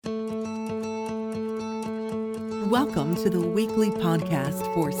Welcome to the weekly podcast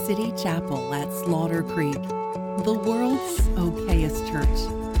for City Chapel at Slaughter Creek, the world's okayest church,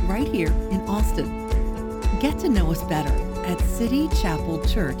 right here in Austin. Get to know us better at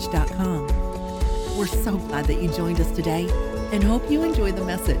citychapelchurch.com. We're so glad that you joined us today and hope you enjoy the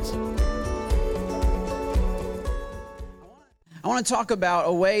message. I want to talk about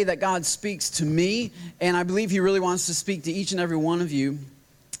a way that God speaks to me, and I believe He really wants to speak to each and every one of you,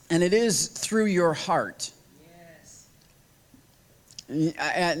 and it is through your heart.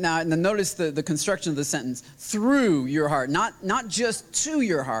 Now notice the construction of the sentence. Through your heart. Not just to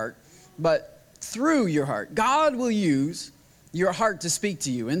your heart, but through your heart. God will use your heart to speak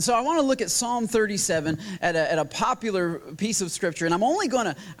to you. And so I want to look at Psalm 37 at a popular piece of scripture. And I only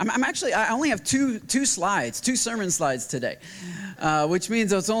have two sermon slides today, which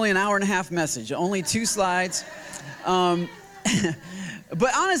means it's only an hour and a half message. Only 2 slides.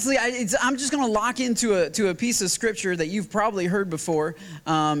 But honestly, I'm just going to lock into a piece of scripture that you've probably heard before,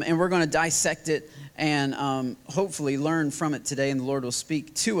 and we're going to dissect it and hopefully learn from it today, and the Lord will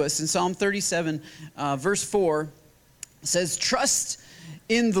speak to us. In Psalm 37, verse 4, it says, "Trust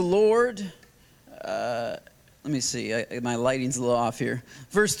in the Lord." Let me see, my lighting's a little off here.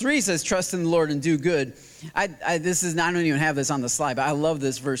 Verse 3 says, "Trust in the Lord and do good." I don't even have this on the slide, but I love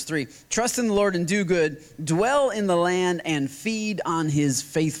this verse 3. "Trust in the Lord and do good, dwell in the land and feed on His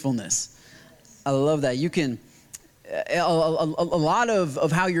faithfulness." I love that. You can, a lot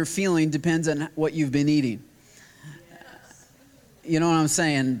of how you're feeling depends on what you've been eating. You know what I'm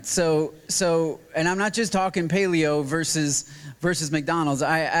saying? So, and I'm not just talking paleo versus McDonald's.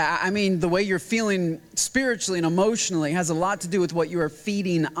 I mean, the way you're feeling spiritually and emotionally has a lot to do with what you are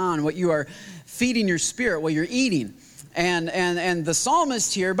feeding on, what you are feeding your spirit, what you're eating. And the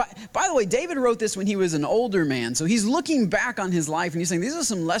psalmist here, by the way, David wrote this when he was an older man. So he's looking back on his life and he's saying, these are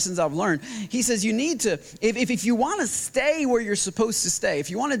some lessons I've learned. He says you need to, if you want to stay where you're supposed to stay, if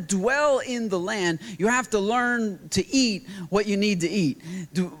you want to dwell in the land, you have to learn to eat what you need to eat.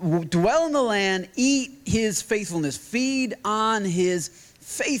 Dwell in the land, eat His faithfulness, feed on His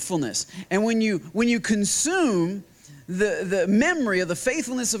faithfulness. And when you consume the memory of the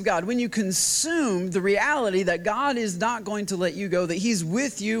faithfulness of God, when you consume the reality that God is not going to let you go, that He's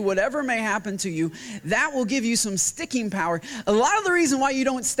with you, whatever may happen to you, that will give you some sticking power. A lot of the reason why you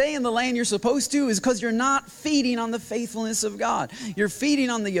don't stay in the land you're supposed to is because you're not feeding on the faithfulness of God. You're feeding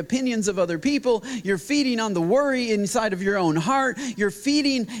on the opinions of other people. You're feeding on the worry inside of your own heart. You're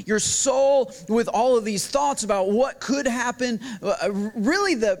feeding your soul with all of these thoughts about what could happen.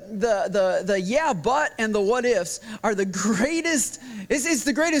 Really, the yeah, but and the what ifs are the greatest, it's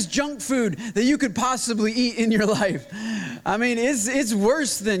the greatest junk food that you could possibly eat in your life. I mean, it's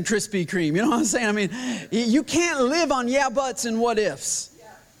worse than Krispy Kreme. You know what I'm saying? I mean, you can't live on yeah buts and what ifs.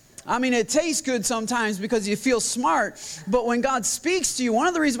 I mean, it tastes good sometimes because you feel smart, but when God speaks to you, one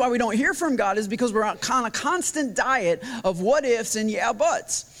of the reasons why we don't hear from God is because we're on a constant diet of what ifs and yeah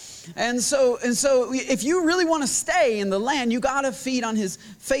buts. And so if you really want to stay in the land, you got to feed on His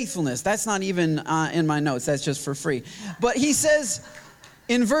faithfulness. That's not even in my notes. That's just for free. But he says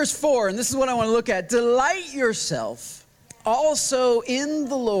in verse 4, and this is what I want to look at, "Delight yourself also in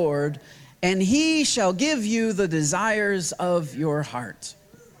the Lord, and He shall give you the desires of your heart."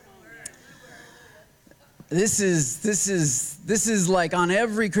 This is like on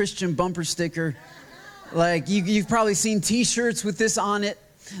every Christian bumper sticker. Like you've probably seen T-shirts with this on it.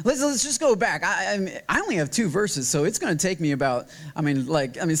 Let's just go back. I only have 2 verses, so it's going to take me about,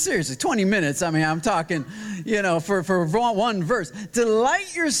 seriously, 20 minutes. I'm talking, for one verse.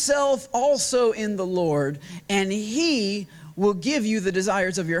 "Delight yourself also in the Lord, and He will give you the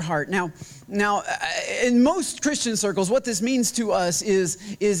desires of your heart." Now, in most Christian circles, what this means to us is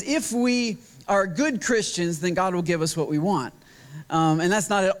if we are good Christians, then God will give us what we want. And that's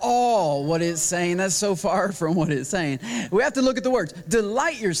not at all what it's saying. That's so far from what it's saying. We have to look at the words.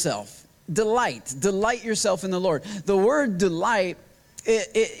 Delight yourself. Delight yourself in the Lord. The word delight,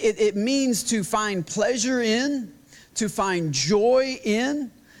 it means to find pleasure in, to find joy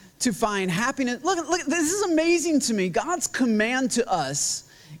in, to find happiness. Look, this is amazing to me. God's command to us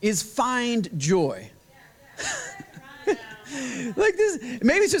is find joy. Like this,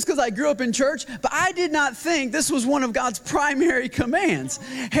 maybe it's just because I grew up in church, but I did not think this was one of God's primary commands.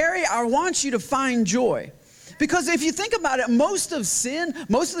 Harry, I want you to find joy. Because if you think about it, most of sin,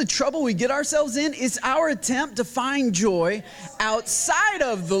 most of the trouble we get ourselves in is our attempt to find joy outside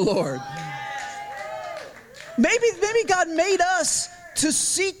of the Lord. Maybe God made us to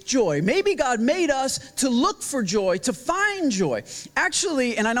seek joy. Maybe God made us to look for joy, to find joy.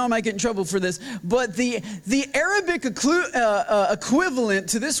 Actually, and I know I might get in trouble for this, but the Arabic equivalent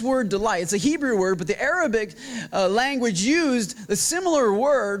to this word delight, it's a Hebrew word, but the Arabic language used a similar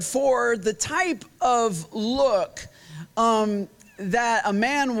word for the type of look that a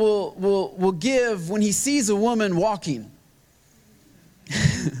man will give when he sees a woman walking.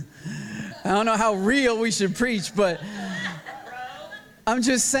 I don't know how real we should preach, but I'm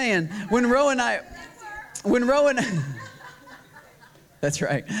just saying, when Ro and that's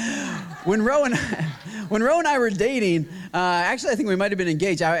right. When Ro and I were dating, actually I think we might have been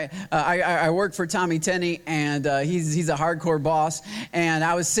engaged. I worked for Tommy Tenney, and he's a hardcore boss. And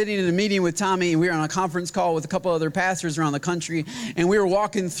I was sitting in a meeting with Tommy, and we were on a conference call with a couple other pastors around the country, and we were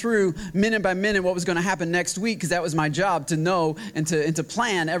walking through minute by minute what was going to happen next week, because that was my job, to know and to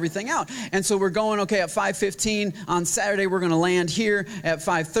plan everything out. And so we're going, okay, at 5:15 on Saturday we're going to land here. At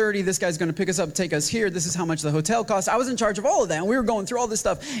 5:30 this guy's going to pick us up, take us here. This is how much the hotel costs. I was in charge of all of that, and we were going through all this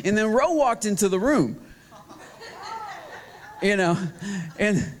stuff. And then Ro walked into the room, you know,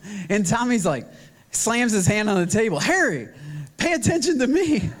 and Tommy's like, slams his hand on the table. Harry, pay attention to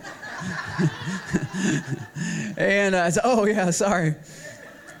me. And I said, oh yeah, sorry.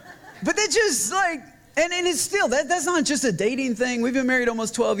 But that just like, and it's still, that's not just a dating thing. We've been married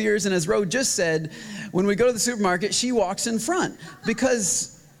almost 12 years. And as Ro just said, when we go to the supermarket, she walks in front,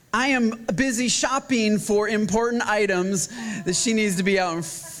 because I am busy shopping for important items that she needs to be out in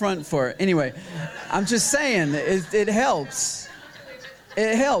front for. Anyway, I'm just saying, it helps.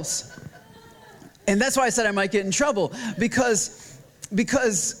 It helps. And that's why I said I might get in trouble, because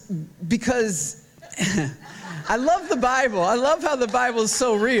I love the Bible. I love how the Bible is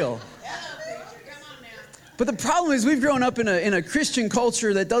so real. But the problem is we've grown up in a Christian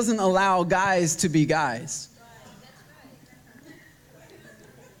culture that doesn't allow guys to be guys.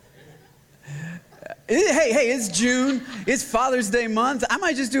 Hey, it's June. It's Father's Day month. I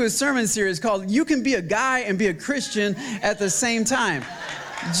might just do a sermon series called "You Can Be a Guy and Be a Christian at the Same Time."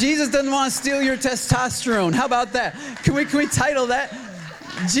 Jesus doesn't want to steal your testosterone. How about that? Can we title that?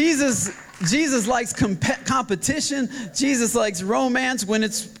 Jesus likes competition. Jesus likes romance when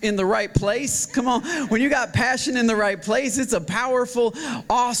it's in the right place. Come on. When you got passion in the right place, it's a powerful,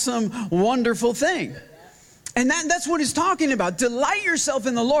 awesome, wonderful thing. And that's what he's talking about. Delight yourself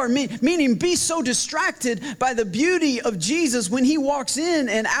in the Lord, meaning be so distracted by the beauty of Jesus when he walks in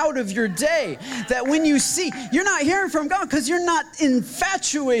and out of your day, that when you see, you're not hearing from God because you're not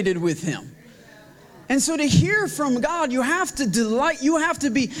infatuated with him. And so to hear from God, you have to delight, you have to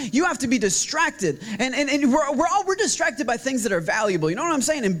be distracted. And we're distracted by things that are valuable. You know what I'm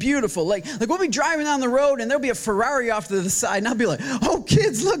saying? And beautiful. Like we'll be driving down the road and there'll be a Ferrari off to the side, and I'll be like, "Oh,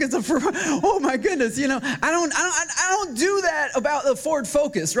 kids, look, it's a Ferrari. Oh my goodness." You know, I don't do that about the Ford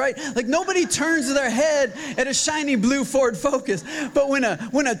Focus, right? Like nobody turns their head at a shiny blue Ford Focus. But when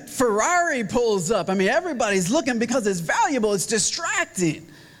a Ferrari pulls up, I mean, everybody's looking because it's valuable. It's distracting.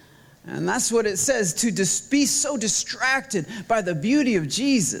 And that's what it says, to be so distracted by the beauty of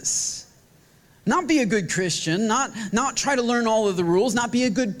Jesus. Not be a good Christian, not try to learn all of the rules, not be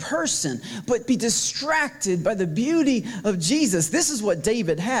a good person, but be distracted by the beauty of Jesus. This is what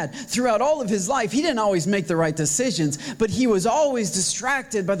David had throughout all of his life. He didn't always make the right decisions, but he was always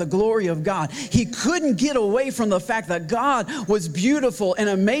distracted by the glory of God. He couldn't get away from the fact that God was beautiful and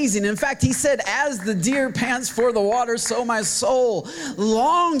amazing. In fact, he said, "As the deer pants for the water, so my soul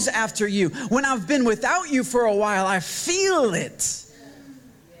longs after you. When I've been without you for a while, I feel it."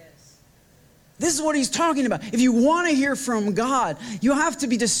 This is what he's talking about. If you want to hear from God, you have to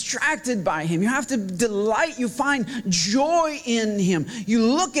be distracted by him. You have to delight. You find joy in him. You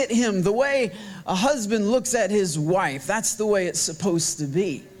look at him the way a husband looks at his wife. That's the way it's supposed to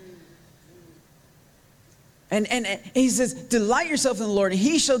be. And he says, delight yourself in the Lord, and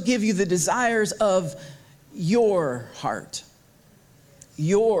he shall give you the desires of your heart.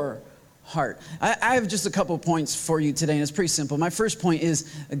 Your heart. I have just a couple points for you today, and it's pretty simple. My first point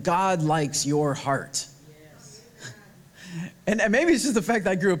is God likes your heart. Yes. And maybe it's just the fact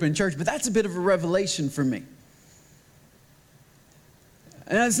that I grew up in church, but that's a bit of a revelation for me.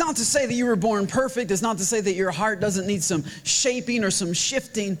 And it's not to say that you were born perfect. It's not to say that your heart doesn't need some shaping or some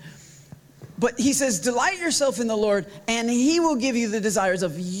shifting. But he says, delight yourself in the Lord, and he will give you the desires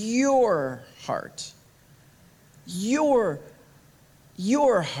of your heart. Your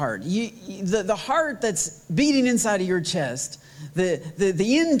heart, the heart that's beating inside of your chest,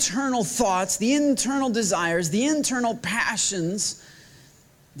 the internal thoughts, the internal desires, the internal passions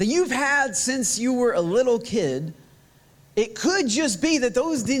that you've had since you were a little kid. It could just be that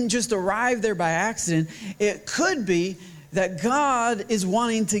those didn't just arrive there by accident. It could be that God is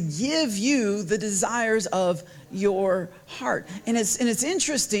wanting to give you the desires of your heart. And it's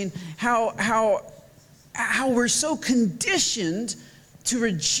interesting how we're so conditioned to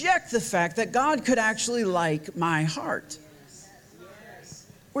reject the fact that God could actually like my heart.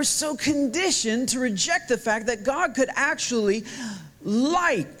 We're so conditioned to reject the fact that God could actually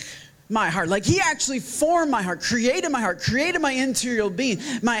like my heart. Like he actually formed my heart, created my interior being,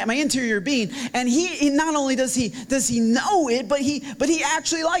 my interior being. And he not only does he know it, but he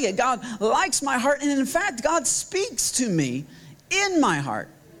actually likes it. God likes my heart. And in fact, God speaks to me in my heart.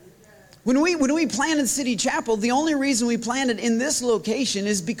 When we planted City Chapel, the only reason we planted in this location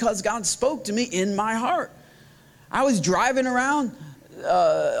is because God spoke to me in my heart. I was driving around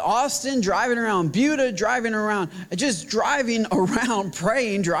Austin, driving around Buda, driving around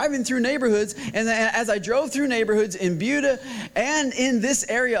praying, driving through neighborhoods. And then as I drove through neighborhoods in Buda and in this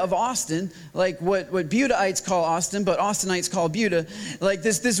area of Austin, like what Budaites call Austin, but Austinites call Buda, like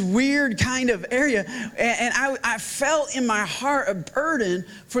this weird kind of area. And I felt in my heart a burden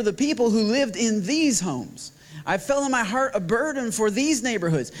for the people who lived in these homes. I felt in my heart a burden for these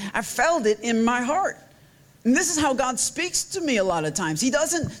neighborhoods. I felt it in my heart. And this is how God speaks to me a lot of times. He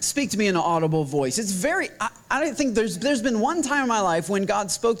doesn't speak to me in an audible voice. I don't think there's been one time in my life when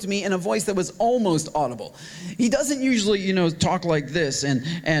God spoke to me in a voice that was almost audible. He doesn't usually, talk like this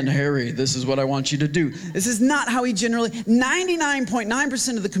and Harry, this is what I want you to do. This is not how he generally,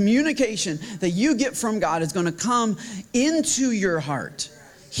 99.9% of the communication that you get from God is going to come into your heart.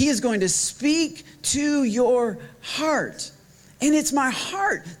 He is going to speak to your heart. And it's my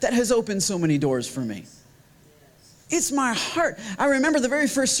heart that has opened so many doors for me. It's my heart. I remember the very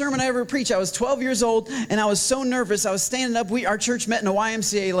first sermon I ever preached. I was 12 years old, and I was so nervous. I was standing up. Our church met in a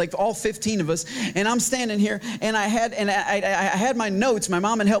YMCA, like all 15 of us, and I'm standing here, and I had my notes. My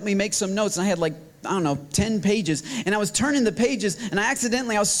mom had helped me make some notes, and I had 10 pages. And I was turning the pages, and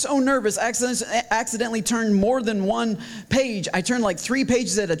I was so nervous, I accidentally turned more than one page. I turned like 3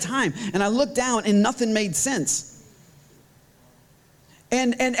 pages at a time, and I looked down, and nothing made sense.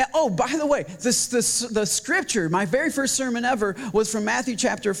 And oh, by the way, the scripture, my very first sermon ever was from Matthew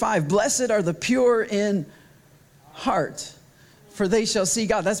chapter 5. Blessed are the pure in heart, for they shall see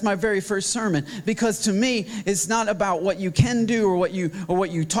God. That's my very first sermon, because to me, it's not about what you can do or what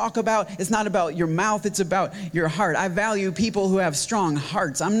you talk about. It's not about your mouth. It's about your heart. I value people who have strong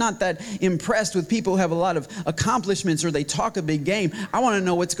hearts. I'm not that impressed with people who have a lot of accomplishments or they talk a big game. I want to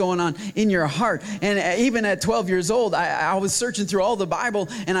know what's going on in your heart. And even at 12 years old, I was searching through all the Bible,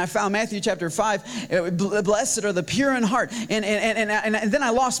 and I found Matthew chapter 5. Blessed are the pure in heart. And then I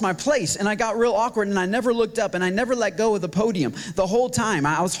lost my place, and I got real awkward, and I never looked up, and I never let go of the podium. The whole time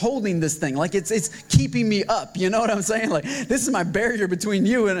I was holding this thing like it's keeping me up. You know what I'm saying? Like, this is my barrier between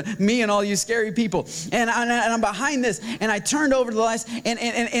you and me and all you scary people. And I'm behind this, and I turned over to the last,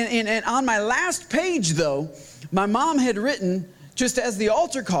 and on my last page though, my mom had written, just as the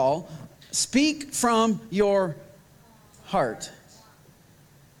altar call, speak from your heart.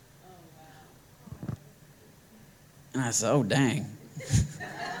 And I said, oh dang.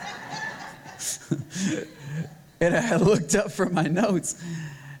 And I looked up from my notes,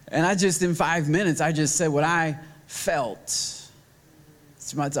 and in 5 minutes, I just said what I felt.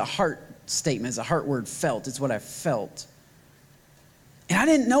 It's a heart statement. It's a heart word, felt. It's what I felt. And I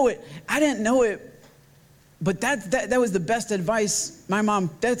didn't know it, but that was the best advice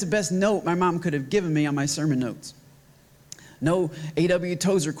that's the best note my mom could have given me on my sermon notes. No A.W.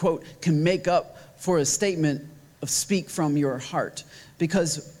 Tozer quote can make up for a statement of speak from your heart.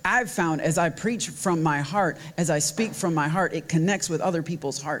 Because I've found as I preach from my heart, as I speak from my heart, it connects with other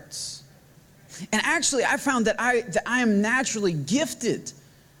people's hearts. And actually, I found that I am naturally gifted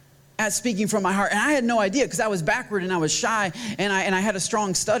at speaking from my heart. And I had no idea, because I was backward and I was shy, and I had a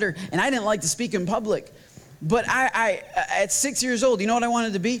strong stutter, and I didn't like to speak in public. But I at 6 years old, you know what I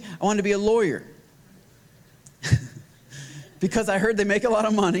wanted to be? I wanted to be a lawyer. Because I heard they make a lot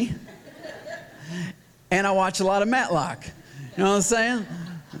of money. And I watch a lot of Matlock. You know what I'm saying?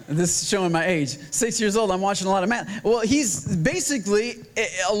 This is showing my age. 6 years old, I'm watching a lot of Matt. Well, he's basically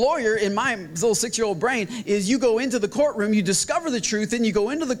a lawyer in my little 6-year-old brain. Is you go into the courtroom, you discover the truth, and you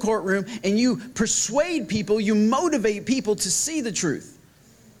go into the courtroom and you persuade people, you motivate people to see the truth.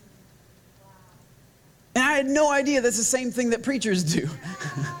 And I had no idea that's the same thing that preachers do.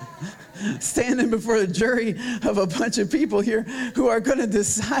 Standing before the jury of a bunch of people here who are going to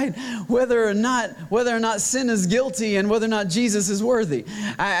decide whether or not sin is guilty and whether or not Jesus is worthy.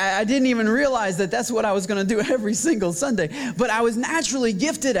 I didn't even realize that that's what I was going to do every single Sunday. But I was naturally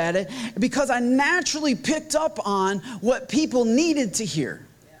gifted at it because I naturally picked up on what people needed to hear.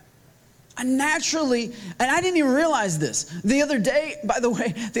 I naturally, and I didn't even realize this. The other day, by the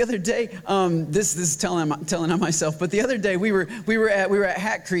way, this is telling on myself, but the other day we were at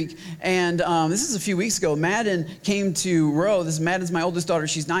Hat Creek, and this is a few weeks ago. Madden came to Roe. Madden's my oldest daughter.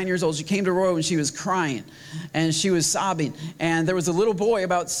 She's 9 years old. She came to Roe and she was crying, and she was sobbing. And there was a little boy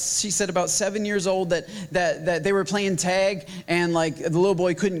she said about 7 years old that they were playing tag, and like the little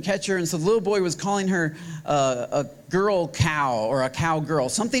boy couldn't catch her, and so the little boy was calling her a girl cow or a cow girl,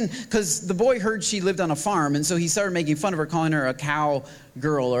 something, because the boy heard she lived on a farm, and so he started making fun of her, calling her a cow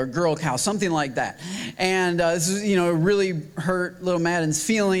girl or a girl cow, something like that. And this is, really hurt little Madden's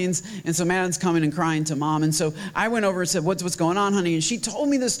feelings, and so Madden's coming and crying to mom, and so I went over and said, what's going on, honey? And she told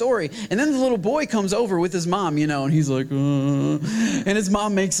me the story, and then the little boy comes over with his mom, and he's like, and his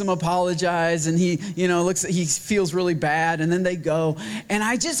mom makes him apologize, and he feels really bad, and then they go, and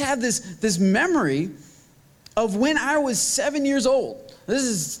I just have this memory of when I was 7 years old. This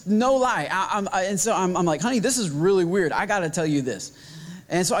is no lie. And so I'm like, honey, this is really weird. I got to tell you this.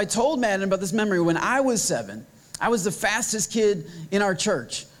 And so I told Madden about this memory. When I was 7, I was the fastest kid in our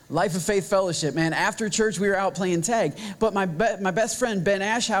church, Life of Faith Fellowship. Man, after church, we were out playing tag. But my best friend, Ben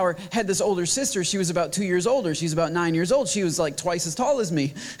Ashauer, had this older sister. She was about 2 years older. She's about 9 years old. She was like twice as tall as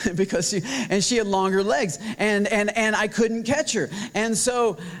me because she had longer legs. And I couldn't catch her. And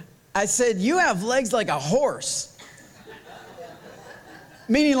so I said, you have legs like a horse.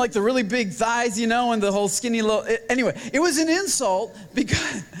 Meaning like the really big thighs, and the whole skinny little... Anyway, it was an insult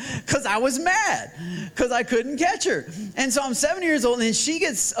because I was mad because I couldn't catch her. And so I'm 7 years old, and then she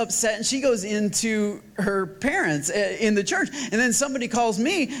gets upset, and she goes into her parents in the church. And then somebody calls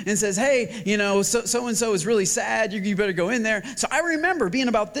me and says, hey, so-and-so is really sad. You better go in there. So I remember being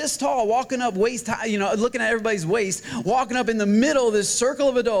about this tall, walking up waist high, looking at everybody's waist, walking up in the middle of this circle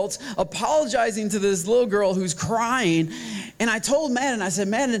of adults, apologizing to this little girl who's crying. And I told Madden, I said,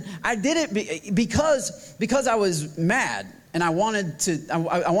 Madden, I did it because I was mad, and I wanted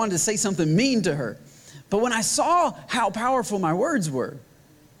to say something mean to her. But when I saw how powerful my words were,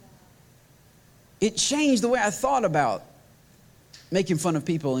 it changed the way I thought about making fun of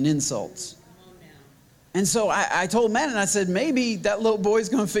people and insults. And so I told Madden, I said, maybe that little boy's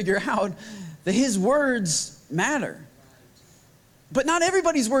going to figure out that his words matter. But not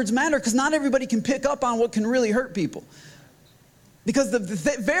everybody's words matter, because not everybody can pick up on what can really hurt people. Because the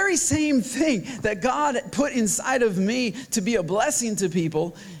very same thing that God put inside of me to be a blessing to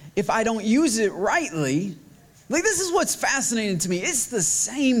people, if I don't use it rightly, like, this is what's fascinating to me. It's the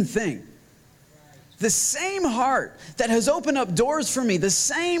same thing. The same heart that has opened up doors for me, the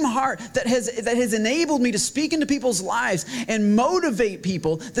same heart that has enabled me to speak into people's lives and motivate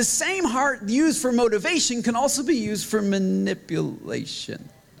people, the same heart used for motivation can also be used for manipulation.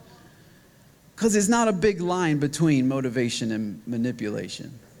 Because there's not a big line between motivation and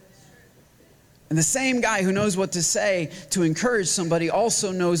manipulation. And the same guy who knows what to say to encourage somebody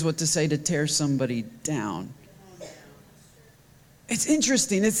also knows what to say to tear somebody down. It's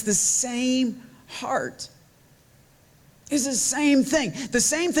interesting. It's the same heart. It's the same thing. The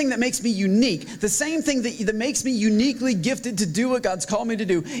same thing that makes me unique. The same thing that makes me uniquely gifted to do what God's called me to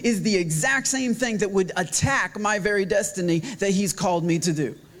do is the exact same thing that would attack my very destiny that He's called me to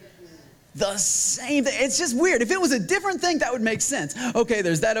do. The same thing. It's just weird. If it was a different thing, that would make sense. Okay,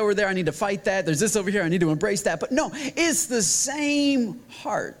 there's that over there. I need to fight that. There's this over here. I need to embrace that. But no, it's the same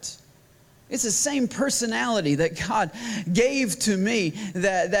heart. It's the same personality that God gave to me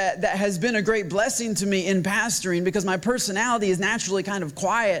that has been a great blessing to me in pastoring, because my personality is naturally kind of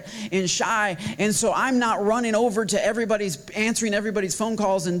quiet and shy. And so I'm not running over to answering everybody's phone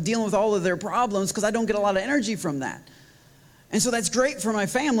calls and dealing with all of their problems, because I don't get a lot of energy from that. And so that's great for my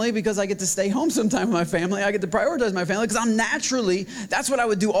family, because I get to stay home sometime with my family. I get to prioritize my family, because that's what I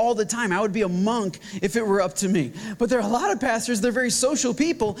would do all the time. I would be a monk if it were up to me. But there are a lot of pastors, they're very social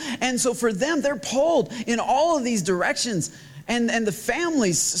people. And so for them, they're pulled in all of these directions. And the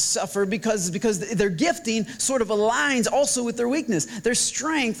families suffer because their gifting sort of aligns also with their weakness. Their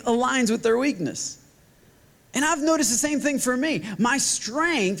strength aligns with their weakness. And I've noticed the same thing for me. My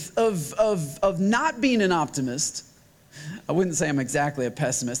strength of not being an optimist, I wouldn't say I'm exactly a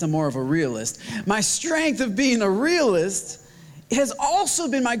pessimist. I'm more of a realist. My strength of being a realist has also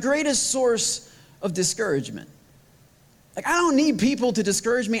been my greatest source of discouragement. Like, I don't need people to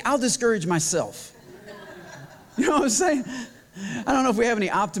discourage me. I'll discourage myself. You know what I'm saying? I don't know if we have any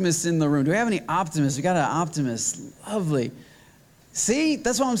optimists in the room. Do we have any optimists? We got an optimist. Lovely. See,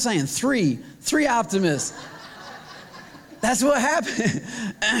 that's what I'm saying. Three optimists. That's what happened.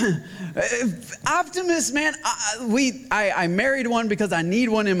 Optimists, man, I married one because I need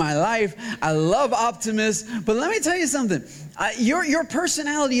one in my life. I love optimists. But let me tell you something. Your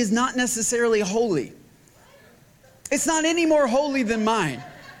personality is not necessarily holy. It's not any more holy than mine.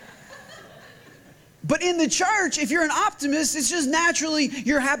 But in the church, if you're an optimist, it's just naturally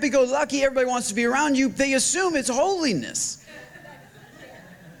you're happy-go-lucky. Everybody wants to be around you. They assume it's holiness.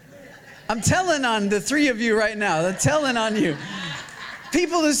 I'm telling on the three of you right now. I'm telling on you.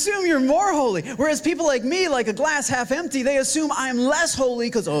 People assume you're more holy. Whereas people like me, like a glass half empty, they assume I'm less holy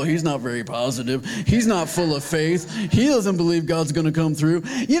because, oh, he's not very positive. He's not full of faith. He doesn't believe God's going to come through.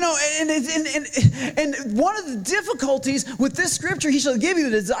 You know, and one of the difficulties with this scripture, he shall give you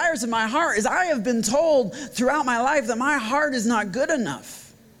the desires of my heart, is I have been told throughout my life that my heart is not good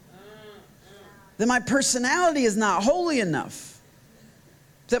enough. That my personality is not holy enough.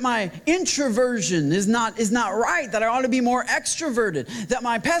 That my introversion is not right, that I ought to be more extroverted, that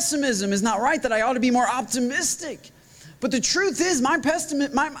my pessimism is not right, that I ought to be more optimistic. But the truth is,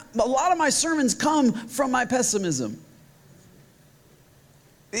 a lot of my sermons come from my pessimism.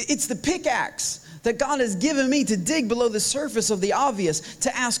 It's the pickaxe that God has given me to dig below the surface of the obvious,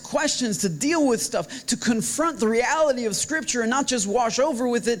 to ask questions, to deal with stuff, to confront the reality of Scripture and not just wash over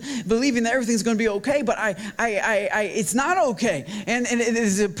with it, believing that everything's going to be okay, but it's not okay. And it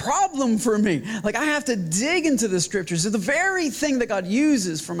is a problem for me. Like, I have to dig into the Scriptures. So the very thing that God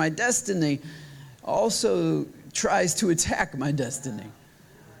uses for my destiny also tries to attack my destiny.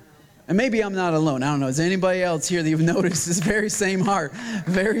 And maybe I'm not alone. I don't know. Is there anybody else here that you've noticed this very same heart,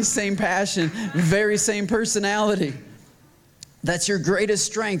 very same passion, very same personality? That's your greatest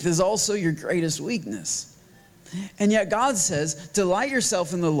strength is also your greatest weakness. And yet God says, delight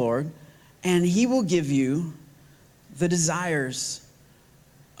yourself in the Lord, and He will give you the desires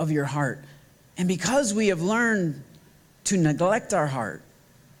of your heart. And because we have learned to neglect our heart,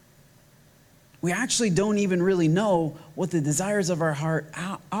 we actually don't even really know what the desires of our heart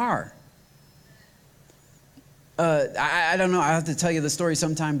are. I don't know, I have to tell you the story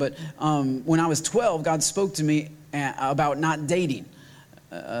sometime, but when I was 12, God spoke to me about not dating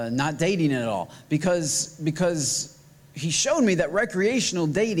at all, because He showed me that recreational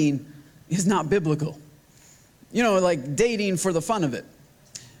dating is not biblical. You know, like dating for the fun of it.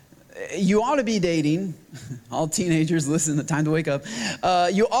 You ought to be dating, all teenagers, listen, time to wake up.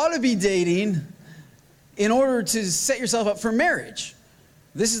 You ought to be dating in order to set yourself up for marriage.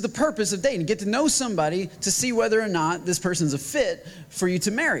 This is the purpose of dating. Get to know somebody to see whether or not this person's a fit for you to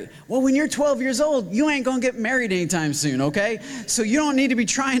marry. Well, when you're 12 years old, you ain't going to get married anytime soon, okay? So you don't need to be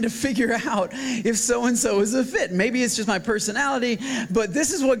trying to figure out if so-and-so is a fit. Maybe it's just my personality, but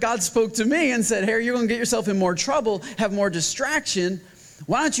this is what God spoke to me and said, Harry, you're going to get yourself in more trouble, have more distraction.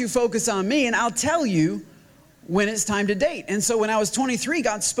 Why don't you focus on me, and I'll tell you when it's time to date. And so when I was 23,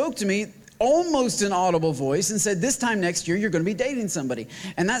 God spoke to me almost an audible voice and said, this time next year, you're going to be dating somebody.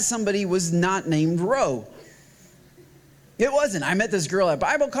 And that somebody was not named Roe. It wasn't. I met this girl at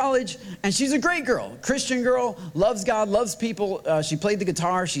Bible college, and she's a great girl, Christian girl, loves God, loves people. She played the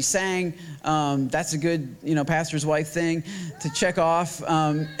guitar, she sang. That's a good, pastor's wife thing to check off.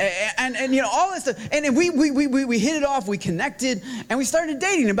 And all this stuff. And we hit it off, we connected, and we started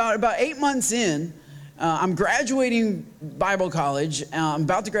dating about 8 months in. I'm graduating Bible college. I'm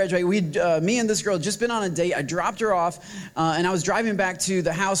about to graduate. Me and this girl had just been on a date. I dropped her off, and I was driving back to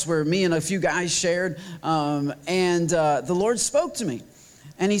the house where me and a few guys shared. And the Lord spoke to me,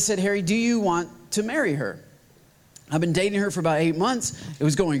 and He said, Harry, do you want to marry her? I've been dating her for about 8 months. It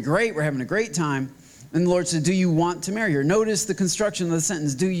was going great. We're having a great time. And the Lord said, do you want to marry her? Notice the construction of the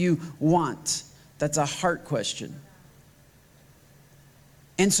sentence, do you want? That's a heart question.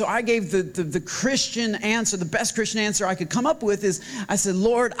 And so I gave the Christian answer, the best Christian answer I could come up with is, I said,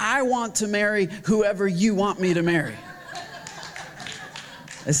 Lord, I want to marry whoever you want me to marry.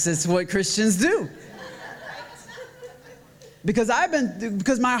 This is what Christians do. Because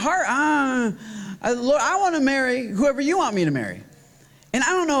my heart, Lord, I want to marry whoever you want me to marry. And I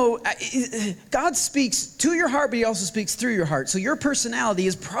don't know, God speaks to your heart, but He also speaks through your heart. So your personality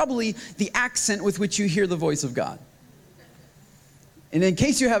is probably the accent with which you hear the voice of God. And in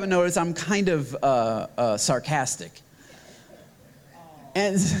case you haven't noticed, I'm kind of sarcastic.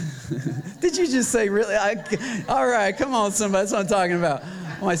 And did you just say really? All right, come on, somebody. That's what I'm talking about.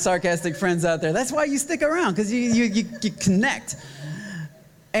 All my sarcastic friends out there. That's why you stick around, because you connect.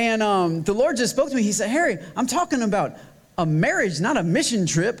 And the Lord just spoke to me. He said, Harry, I'm talking about a marriage, not a mission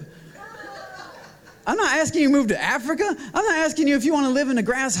trip. I'm not asking you to move to Africa. I'm not asking you if you want to live in a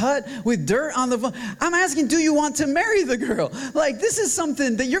grass hut with dirt on the floor. I'm asking, do you want to marry the girl? Like, this is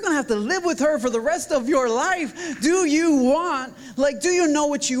something that you're going to have to live with her for the rest of your life. Do you know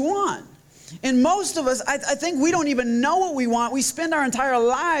what you want? And most of us, I think we don't even know what we want. We spend our entire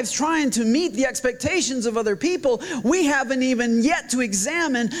lives trying to meet the expectations of other people. We haven't even yet to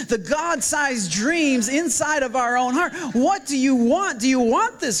examine the God-sized dreams inside of our own heart. What do you want? Do you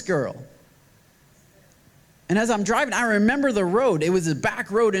want this girl? And as I'm driving, I remember the road. It was a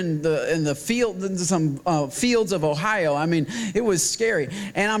back road in the field, in some fields of Ohio. I mean, it was scary.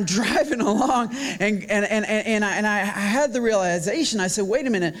 And I'm driving along, and I had the realization. I said, wait a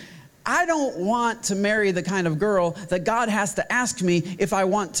minute. I don't want to marry the kind of girl that God has to ask me if I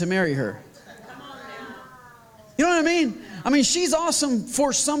want to marry her. You know what I mean? I mean, she's awesome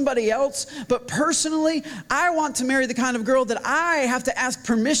for somebody else, but personally, I want to marry the kind of girl that I have to ask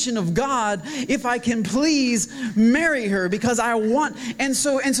permission of God if I can please marry her, because I want. And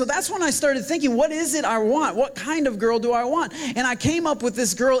so that's when I started thinking, what is it I want? What kind of girl do I want? And I came up with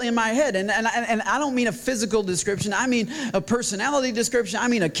this girl in my head, and I don't mean a physical description. I mean a personality description. I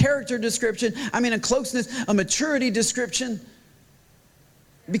mean a character description. I mean a closeness, a maturity description.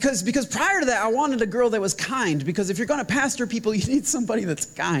 Because prior to that, I wanted a girl that was kind. Because if you're going to pastor people, you need somebody that's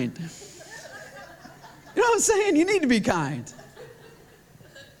kind. You know what I'm saying? You need to be kind.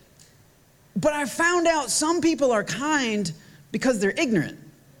 But I found out some people are kind because they're ignorant.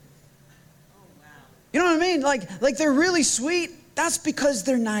 You know what I mean? Like they're really sweet. That's because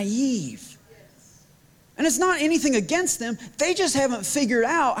they're naive. And it's not anything against them. They just haven't figured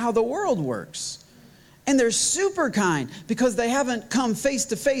out how the world works. And they're super kind because they haven't come face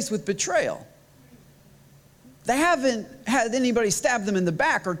to face with betrayal. They haven't had anybody stab them in the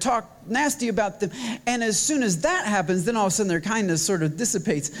back or talk nasty about them. And as soon as that happens, then all of a sudden their kindness sort of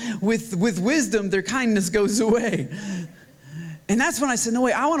dissipates. With wisdom, their kindness goes away. And that's when I said, no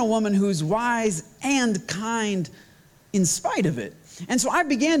way, I want a woman who's wise and kind in spite of it. And so I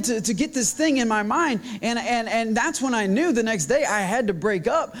began to get this thing in my mind, and that's when I knew the next day I had to break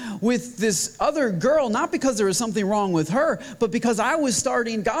up with this other girl, not because there was something wrong with her, but because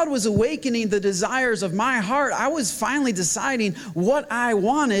God was awakening the desires of my heart. I was finally deciding what I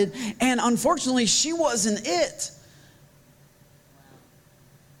wanted, and unfortunately, she wasn't it.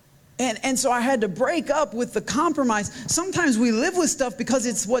 And so I had to break up with the compromise. Sometimes we live with stuff because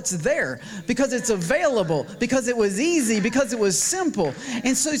it's what's there, because it's available, because it was easy, because it was simple.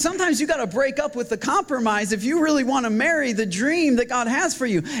 And so sometimes you got to break up with the compromise if you really want to marry the dream that God has for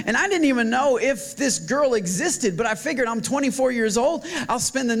you. And I didn't even know if this girl existed, but I figured I'm 24 years old. I'll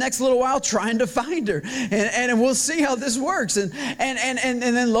spend the next little while trying to find her, and we'll see how this works. And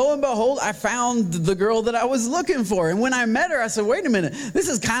then lo and behold, I found the girl that I was looking for. And when I met her, I said, wait a minute, this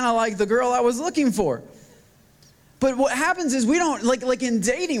is kind of like the girl I was looking for. But what happens is we don't, like in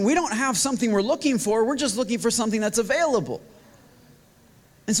dating, we don't have something we're looking for. We're just looking for something that's available.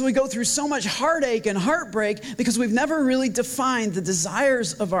 And so we go through so much heartache and heartbreak because we've never really defined the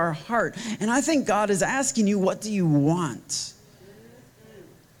desires of our heart. And I think God is asking you, what do you want?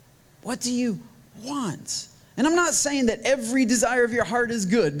 What do you want? And I'm not saying that every desire of your heart is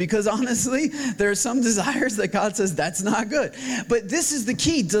good, because honestly, there are some desires that God says that's not good. But this is the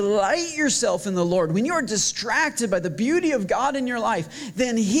key. Delight yourself in the Lord. When you're distracted by the beauty of God in your life,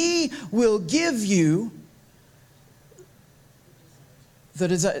 then He will give you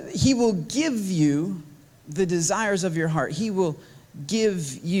He will give you the desires of your heart. He will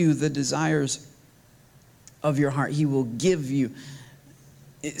give you the desires of your heart. He will give you.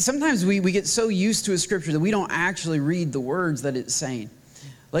 Sometimes we get so used to a scripture that we don't actually read the words that it's saying.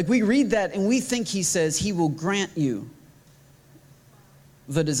 Like we read that and we think He says He will grant you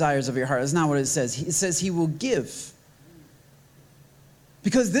the desires of your heart. That's not what it says. It says He will give.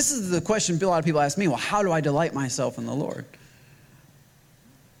 Because this is the question a lot of people ask me, well, how do I delight myself in the Lord?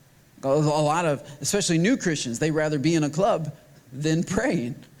 A lot of, especially new Christians, they'd rather be in a club than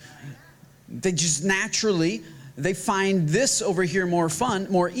praying. They just naturally, they find this over here more fun,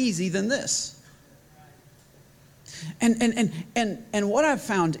 more easy than this. And what I've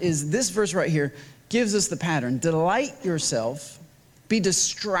found is this verse right here gives us the pattern. Delight yourself, be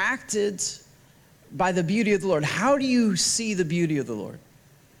distracted by the beauty of the Lord. How do you see the beauty of the Lord?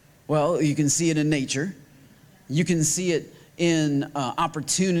 Well, you can see it in nature. You can see it in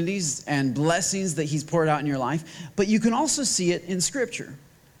opportunities and blessings that He's poured out in your life. But you can also see it in Scripture.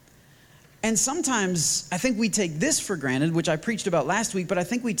 And sometimes I think we take this for granted, which I preached about last week, but I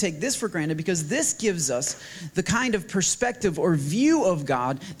think we take this for granted because this gives us the kind of perspective or view of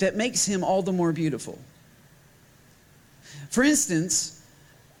God that makes Him all the more beautiful. For instance,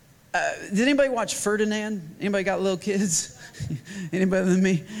 Did anybody watch Ferdinand? Anybody got little kids? Anybody than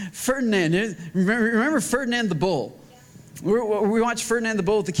me? Ferdinand. Remember Ferdinand the Bull? We watched Ferdinand the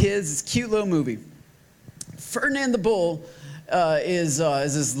Bull with the kids. It's a cute little movie. Ferdinand the Bull is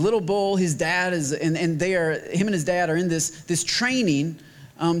this little bull. His dad is, and him and his dad are in this training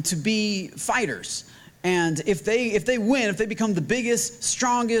to be fighters. And if they win, if they become the biggest,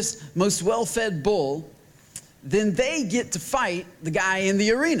 strongest, most well-fed bull, then they get to fight the guy in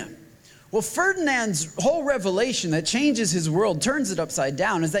the arena. Well, Ferdinand's whole revelation that changes his world, turns it upside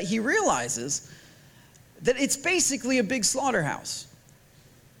down, is that he realizes that it's basically a big slaughterhouse.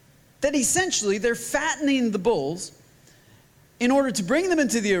 That essentially they're fattening the bulls in order to bring them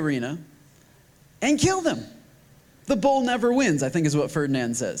into the arena and kill them. The bull never wins, I think is what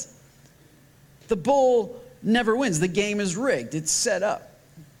Ferdinand says. The bull never wins. The game is rigged. It's set up.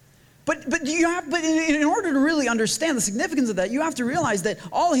 But in order to really understand the significance of that, you have to realize that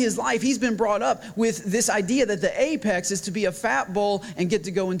all his life he's been brought up with this idea that the apex is to be a fat bull and get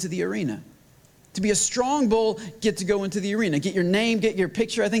to go into the arena. To be a strong bull, get to go into the arena. Get your name, get your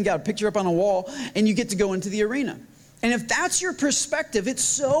picture. I think got a picture up on a wall, and you get to go into the arena. And if that's your perspective, it's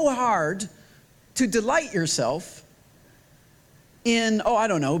so hard to delight yourself in,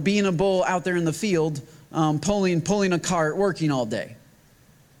 being a bull out there in the field, pulling a cart, working all day.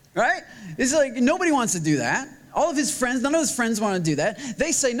 Right? It's like nobody wants to do that. All of his friends, none of his friends want to do that.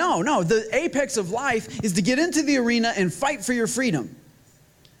 They say, no, the apex of life is to get into the arena and fight for your freedom.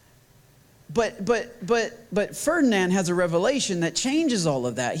 But Ferdinand has a revelation that changes all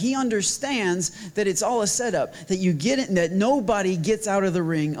of that. He understands that it's all a setup, that nobody gets out of the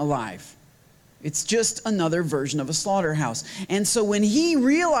ring alive. It's just another version of a slaughterhouse. And so when he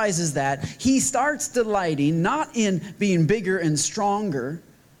realizes that, he starts delighting not in being bigger and stronger.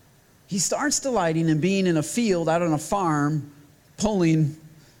 He starts delighting in being in a field out on a farm, pulling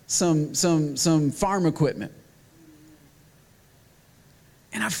some farm equipment.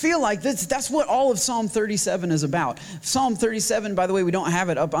 And I feel like that's what all of Psalm 37 is about. Psalm 37, by the way, we don't have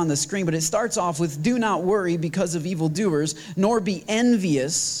it up on the screen, but it starts off with, do not worry because of evildoers, nor be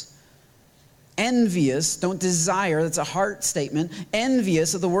envious. Envious, don't desire, that's a heart statement.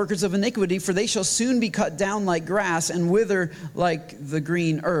 Envious of the workers of iniquity, for they shall soon be cut down like grass and wither like the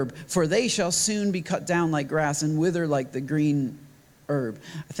green herb. For they shall soon be cut down like grass and wither like the green herb.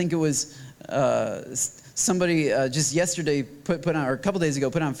 I think it was somebody just yesterday put on, or a couple days ago,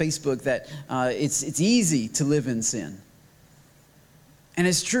 put on Facebook that it's easy to live in sin. And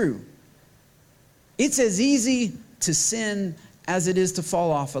it's true. It's as easy to sin as it is to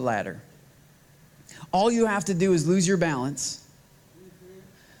fall off a ladder. All you have to do is lose your balance,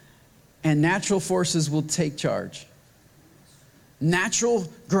 and natural forces will take charge. Natural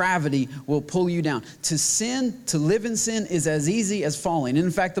gravity will pull you down. To live in sin is as easy as falling. And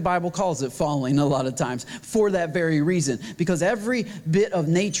in fact, the Bible calls it falling a lot of times for that very reason. Because every bit of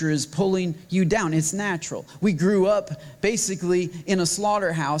nature is pulling you down. It's natural. We grew up basically in a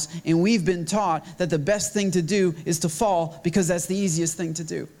slaughterhouse, and we've been taught that the best thing to do is to fall because that's the easiest thing to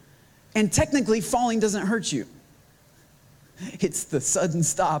do. And technically, falling doesn't hurt you. It's the sudden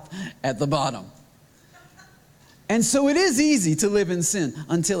stop at the bottom. And so it is easy to live in sin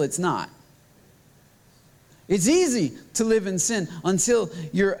until it's not. It's easy to live in sin until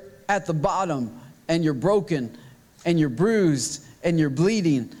you're at the bottom and you're broken and you're bruised and you're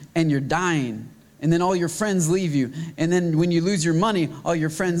bleeding and you're dying. And then all your friends leave you. And then when you lose your money, all your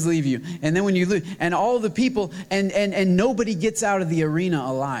friends leave you. And then when you lose, and all the people, and nobody gets out of the arena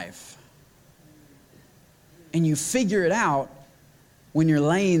alive. And you figure it out when you're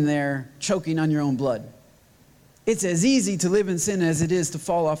laying there choking on your own blood. It's as easy to live in sin as it is to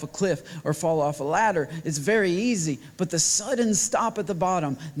fall off a cliff or fall off a ladder. It's very easy. But the sudden stop at the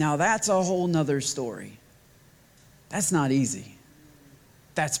bottom, now that's a whole nother story. That's not easy.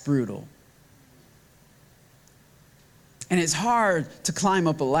 That's brutal. And it's hard to climb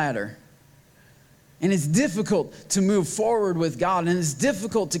up a ladder. And it's difficult to move forward with God, and it's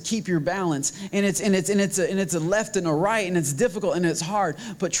difficult to keep your balance, and it's a left and a right, and it's difficult and it's hard.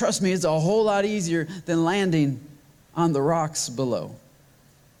 But trust me, it's a whole lot easier than landing on the rocks below.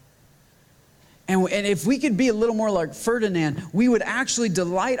 And if we could be a little more like Ferdinand, we would actually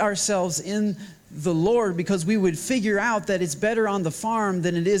delight ourselves in the Lord, because we would figure out that it's better on the farm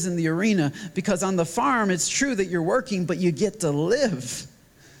than it is in the arena. Because on the farm, it's true that you're working, but you get to live.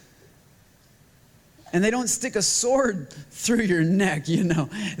 And they don't stick a sword through your neck, you know.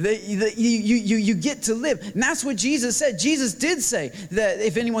 You get to live. And that's what Jesus said. Jesus did say that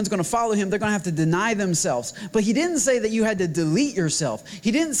if anyone's going to follow him, they're going to have to deny themselves. But he didn't say that you had to delete yourself.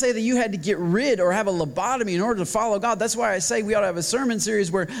 He didn't say that you had to get rid or have a lobotomy in order to follow God. That's why I say we ought to have a sermon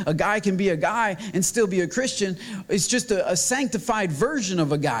series where a guy can be a guy and still be a Christian. It's just a sanctified version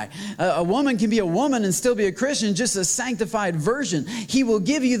of a guy. A woman can be a woman and still be a Christian, just a sanctified version. He will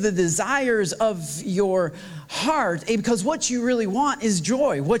give you the desires of your heart, because what you really want is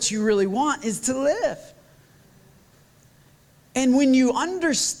joy. What you really want is to live. And when you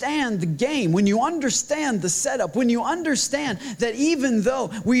understand the game, when you understand the setup, when you understand that even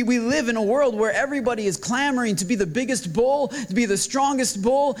though we live in a world where everybody is clamoring to be the biggest bull, to be the strongest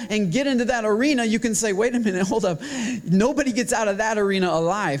bull, and get into that arena, you can say, wait a minute, hold up. Nobody gets out of that arena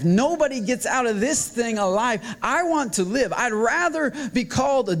alive. Nobody gets out of this thing alive. I want to live. I'd rather be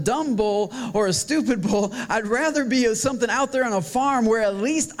called a dumb bull or a stupid bull. I'd rather be something out there on a farm where at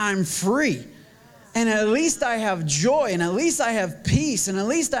least I'm free. And at least I have joy, and at least I have peace, and at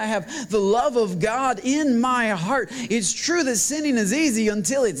least I have the love of God in my heart. It's true that sinning is easy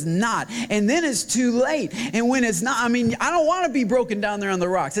until it's not, and then it's too late. And when it's not, I don't want to be broken down there on the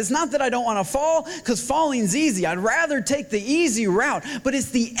rocks. It's not that I don't want to fall, because falling's easy. I'd rather take the easy route, but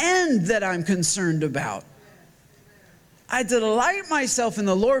it's the end that I'm concerned about. I delight myself in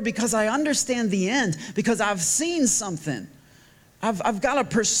the Lord because I understand the end, because I've seen something. I've got a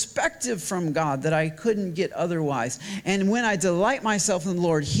perspective from God that I couldn't get otherwise. And when I delight myself in the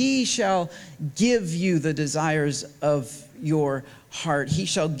Lord, He shall give you the desires of your heart. He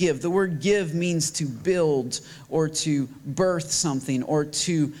shall give. The word give means to build or to birth something or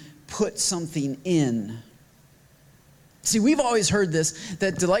to put something in. See, we've always heard this,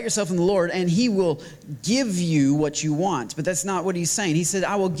 that delight yourself in the Lord and He will give you what you want. But that's not what He's saying. He said,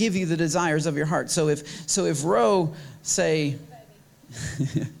 I will give you the desires of your heart. So if Ro, say...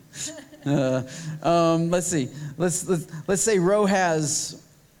 let's see. Let's say Ro has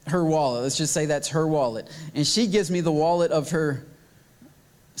her wallet. Let's just say that's her wallet, and she gives me the wallet of her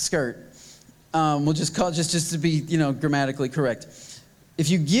skirt. We'll just call it just to be grammatically correct. If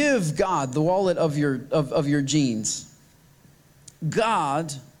you give God the wallet of your jeans,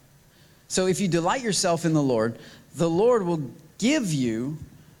 God. So if you delight yourself in the Lord will give you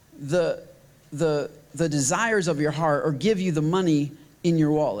the desires of your heart, or give you the money in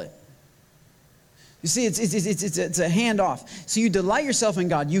your wallet. You see, it's a handoff. So you delight yourself in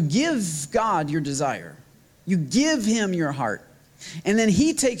God. You give God your desire. You give Him your heart. And then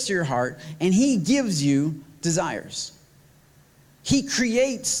He takes your heart and He gives you desires. He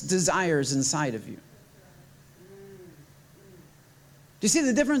creates desires inside of you. Do you see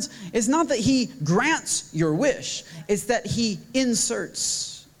the difference? It's not that He grants your wish. It's that He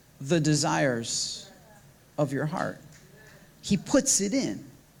inserts the desires of your heart. He puts it in.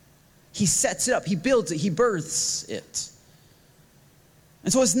 He sets it up. He builds it. He births it.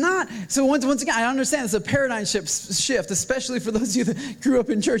 And so it's not, so once again, I understand it's a paradigm shift, especially for those of you that grew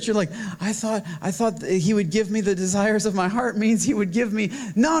up in church. You're like, I thought that He would give me the desires of my heart means He would give me,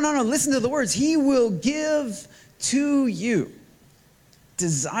 no, listen to the words. He will give to you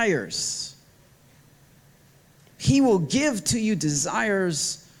desires. He will give to you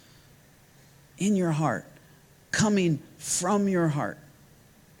desires in your heart, coming from your heart.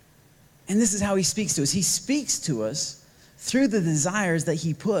 And this is how He speaks to us. He speaks to us through the desires that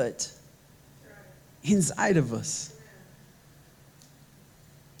He put inside of us.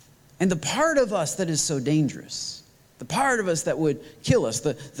 And the part of us that is so dangerous, the part of us that would kill us,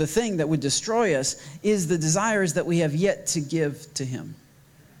 the thing that would destroy us, is the desires that we have yet to give to Him.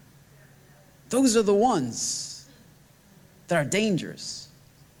 Those are the ones that are dangerous.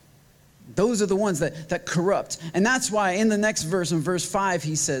 Those are the ones that corrupt. And that's why in the next verse, in verse 5,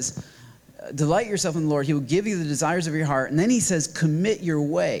 He says, delight yourself in the Lord. He will give you the desires of your heart. And then He says, commit your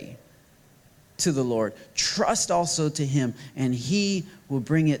way to the Lord. Trust also to Him, and He will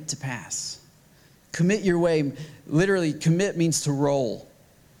bring it to pass. Commit your way. Literally, commit means to roll.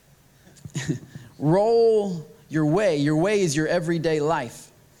 Roll your way. Your way is your everyday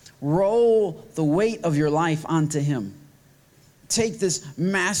life. Roll the weight of your life onto Him. Take this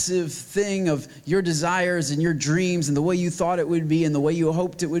massive thing of your desires and your dreams and the way you thought it would be and the way you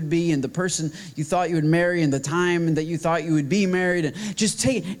hoped it would be and the person you thought you would marry and the time that you thought you would be married, and just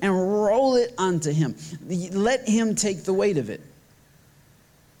take it and roll it onto Him. Let Him take the weight of it.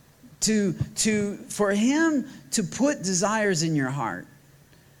 For Him to put desires in your heart,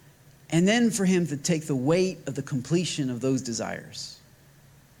 and then for Him to take the weight of the completion of those desires,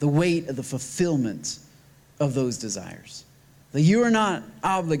 the weight of the fulfillment of those desires. That you are not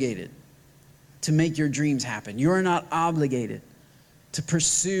obligated to make your dreams happen. You are not obligated to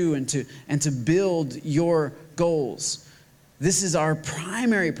pursue and to build your goals. This is our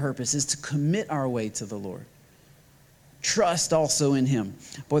primary purpose, is to commit our way to the Lord. Trust also in him.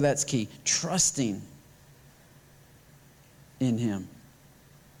 Boy, that's key. Trusting in him.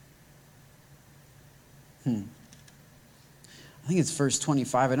 I think it's verse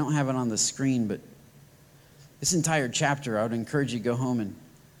 25. I don't have it on the screen, but this entire chapter, I would encourage you to go home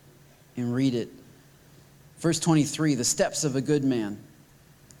and read it. Verse 23, the steps of a good man,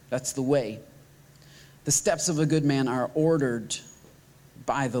 that's the way. The steps of a good man are ordered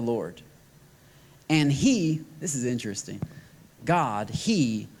by the Lord. And he, this is interesting, God,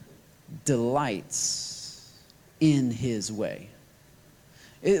 he delights in his way.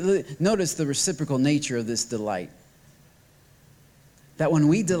 Notice the reciprocal nature of this delight. That when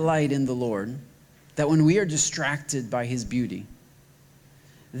we delight in the Lord, that when we are distracted by his beauty,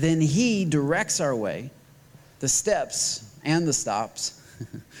 then he directs our way, the steps and the stops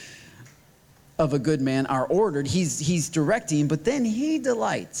of a good man are ordered. He's directing, but then he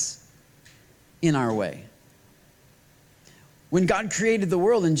delights in our way. When God created the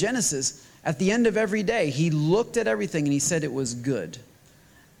world in Genesis, at the end of every day, he looked at everything and he said it was good.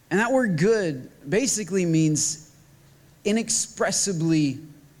 And that word good basically means inexpressibly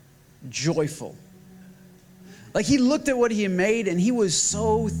joyful. Like he looked at what he had made and he was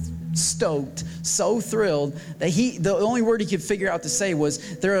so stoked, so thrilled that the only word he could figure out to say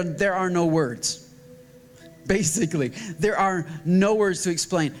was, there are no words. Basically, there are no words to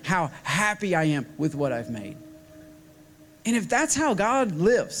explain how happy I am with what I've made. And if that's how God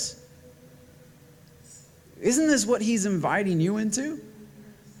lives, isn't this what he's inviting you into?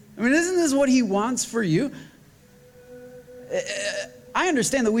 I mean, isn't this what he wants for you? I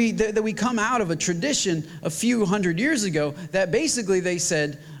understand that we come out of a tradition a few hundred years ago that basically they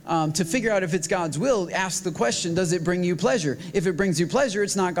said, to figure out if it's God's will, ask the question, does it bring you pleasure? If it brings you pleasure,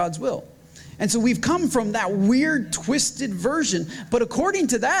 it's not God's will. And so we've come from that weird, twisted version. But according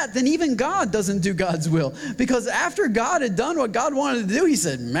to that, then even God doesn't do God's will. Because after God had done what God wanted to do, he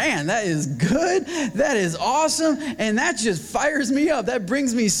said, man, that is good. That is awesome. And that just fires me up. That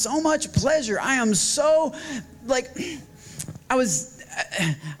brings me so much pleasure. I am so,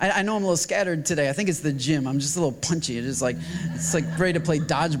 I know I'm a little scattered today. I think it's the gym. I'm just a little punchy. It's like ready to play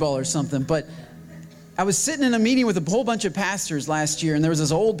dodgeball or something. But I was sitting in a meeting with a whole bunch of pastors last year, and there was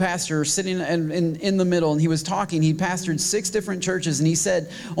this old pastor sitting in the middle, and he was talking. He pastored 6 different churches, and he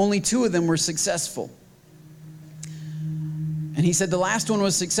said only 2 of them were successful. And he said the last one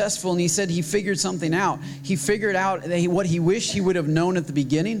was successful, and he said he figured something out. He figured out that what he wished he would have known at the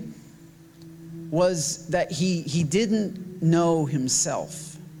beginning was that he didn't know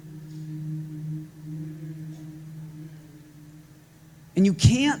himself. And you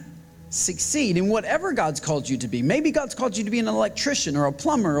can't succeed in whatever God's called you to be. Maybe God's called you to be an electrician or a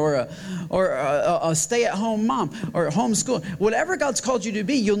plumber or a stay-at-home mom or a homeschool. Whatever God's called you to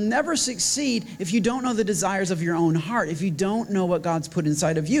be, you'll never succeed if you don't know the desires of your own heart, if you don't know what God's put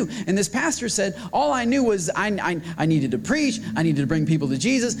inside of you. And this pastor said, all I knew was I needed to preach, I needed to bring people to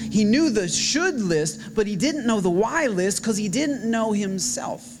Jesus. He knew the should list, but he didn't know the why list because he didn't know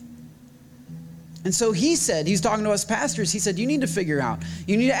himself. And so he said, he's talking to us pastors, he said, you need to figure out,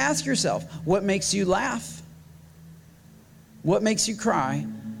 you need to ask yourself, what makes you laugh? What makes you cry?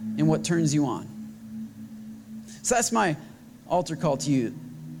 And what turns you on? So that's my altar call to you.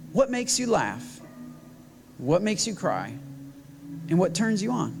 What makes you laugh? What makes you cry? And what turns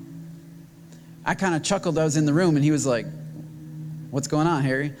you on? I kind of chuckled. I was in the room and he was like, what's going on,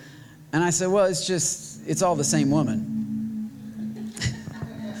 Harry? And I said, well, it's all the same woman.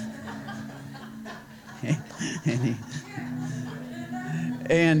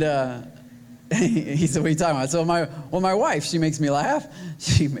 And he said, what are you talking about? So my wife, she makes me laugh.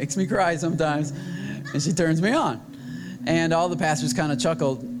 She makes me cry sometimes. And she turns me on. And all the pastors kind of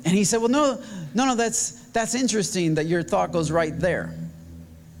chuckled. And he said, well, no, that's interesting that your thought goes right there.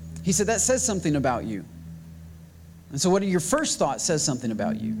 He said, that says something about you. And so what your first thought says something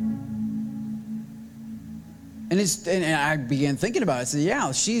about you. And I began thinking about it. I said,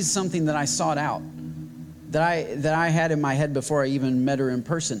 yeah, she's something that I sought out. That I had in my head before I even met her in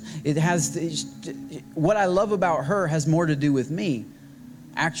person. What I love about her has more to do with me,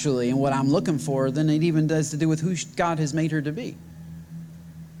 actually, and what I'm looking for than it even does to do with who God has made her to be.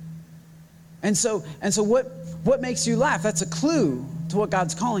 And so what makes you laugh? That's a clue to what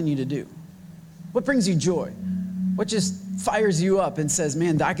God's calling you to do. What brings you joy? What just fires you up and says,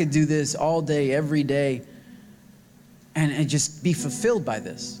 man, I could do this all day, every day, and just be fulfilled by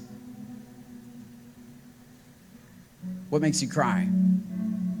this? What makes you cry?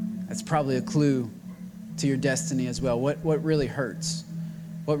 That's probably a clue to your destiny as well. What really hurts?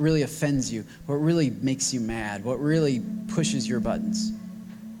 What really offends you? What really makes you mad? What really pushes your buttons?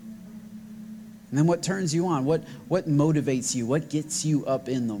 And then what turns you on? What motivates you? What gets you up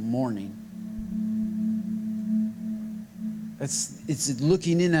in the morning? It's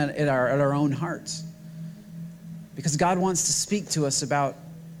looking in at our own hearts. Because God wants to speak to us about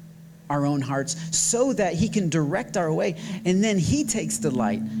our own hearts so that he can direct our way. And then he takes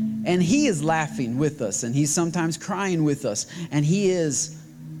delight. And he is laughing with us. And he's sometimes crying with us. And he is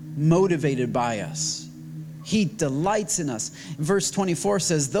motivated by us. He delights in us. Verse 24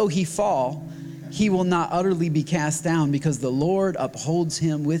 says, though he fall, he will not utterly be cast down because the Lord upholds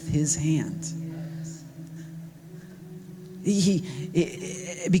him with his hand.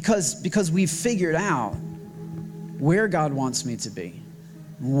 Because we've figured out where God wants me to be,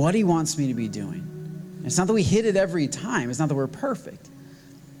 what he wants me to be doing. It's not that we hit it every time. It's not that we're perfect.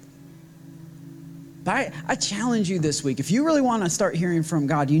 But I challenge you this week, if you really want to start hearing from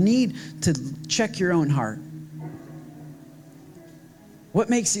God, you need to check your own heart. What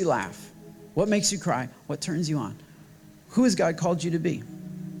makes you laugh? What makes you cry? What turns you on? Who has God called you to be?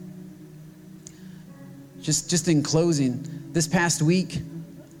 Just in closing, this past week,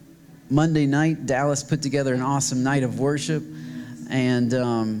 Monday night, Dallas put together an awesome night of worship, and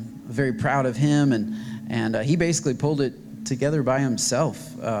I'm very proud of him. And he basically pulled it together by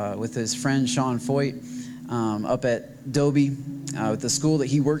himself with his friend Sean Foyt up at Dobie with the school that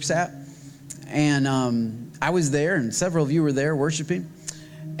he works at. And I was there, and several of you were there worshiping.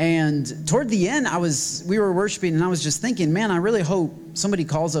 And toward the end, we were worshiping, and I was just thinking, man, I really hope somebody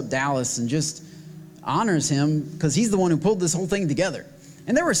calls up Dallas and just honors him, because he's the one who pulled this whole thing together.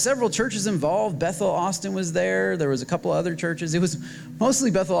 And there were several churches involved. Bethel Austin was there. There was a couple other churches. It was mostly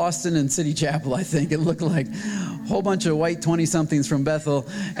Bethel Austin and City Chapel, I think. It looked like a whole bunch of white 20-somethings from Bethel.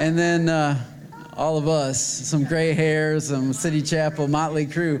 And then all of us, some gray hair, some City Chapel, motley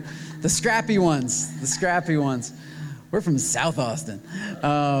crew. The scrappy ones. We're from South Austin.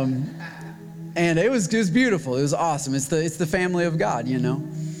 And it was beautiful. It was awesome. It's the family of God, you know.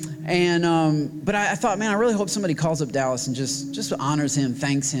 And but I thought, man, I really hope somebody calls up Dallas and just honors him,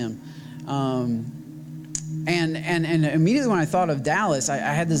 thanks him. And immediately when I thought of Dallas, I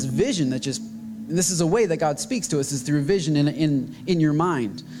had this vision that and this is a way that God speaks to us, is through vision in your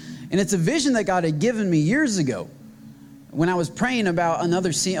mind. And it's a vision that God had given me years ago when I was praying about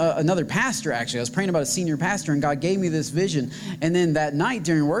another pastor, actually. I was praying about a senior pastor, and God gave me this vision. And then that night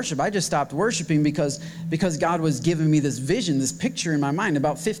during worship, I just stopped worshiping because God was giving me this vision, this picture in my mind,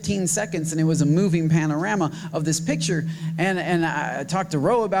 about 15 seconds, and it was a moving panorama of this picture. And I talked to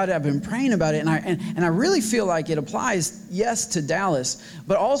Ro about it. I've been praying about it, and I really feel like it applies, yes, to Dallas,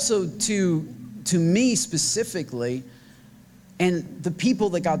 but also to me specifically, and the people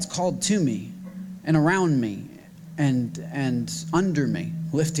that God's called to me and around me. And under me,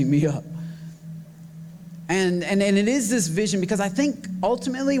 lifting me up. And it is this vision, because I think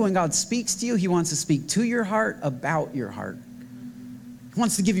ultimately when God speaks to you, he wants to speak to your heart, about your heart. He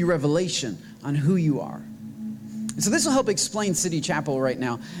wants to give you revelation on who you are. And so this will help explain City Chapel right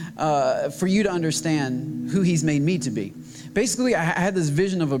now for you to understand who he's made me to be. Basically, I had this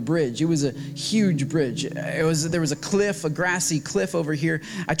vision of a bridge. It was a huge bridge. There was a cliff, a grassy cliff over here.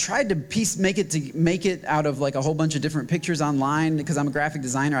 I tried to make it out of like a whole bunch of different pictures online, because I'm a graphic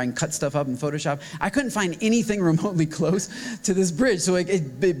designer. I can cut stuff up in Photoshop. I couldn't find anything remotely close to this bridge, so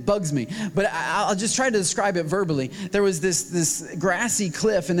it bugs me. But I'll just try to describe it verbally. There was this grassy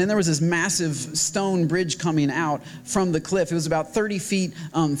cliff, and then there was this massive stone bridge coming out from the cliff. It was about 30 feet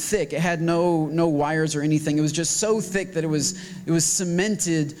thick. It had no wires or anything. It was just so thick that it was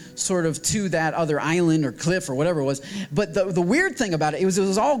cemented sort of to that other island or cliff or whatever it was. But the weird thing about it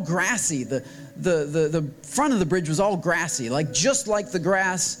was all grassy. The front of the bridge was all grassy, like just like the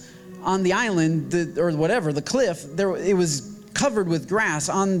grass on the island or whatever, the cliff. It was covered with grass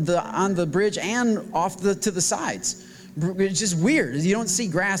on the bridge and to the sides. It's just weird. You don't see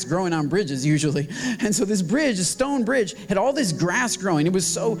grass growing on bridges usually. And so this bridge, a stone bridge, had all this grass growing. It was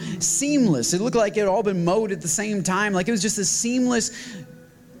so seamless. It looked like it had all been mowed at the same time. Like it was just a seamless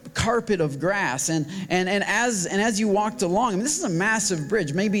carpet of grass. And as you walked along, I mean, this is a massive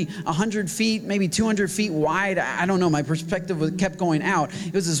bridge, maybe 100 feet, maybe 200 feet wide. I don't know. My perspective kept going out.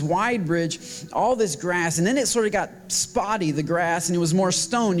 It was this wide bridge, all this grass, and then it sort of got spotty, the grass, and it was more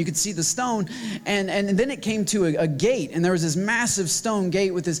stone. You could see the stone. And then it came to a gate, and there was this massive stone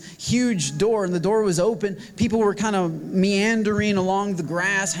gate with this huge door, and the door was open. People were kind of meandering along the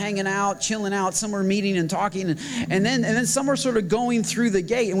grass, hanging out, chilling out. Some were meeting and talking, and then some were sort of going through the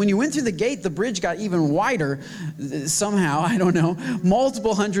gate. And when you went through the gate, the bridge got even wider somehow, I don't know,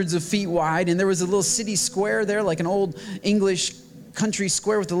 multiple hundreds of feet wide. And there was a little city square there, like an old English country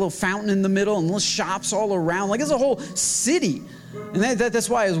square with a little fountain in the middle and little shops all around. Like it's a whole city. And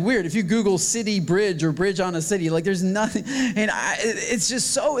that's why it's weird. If you Google city bridge or bridge on a city, like there's nothing. And it's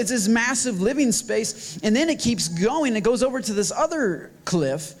just it's this massive living space. And then it keeps going. It goes over to this other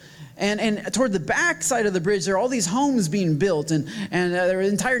cliff. And toward the back side of the bridge, there are all these homes being built. And there are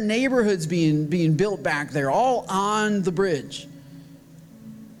entire neighborhoods being built back there, all on the bridge.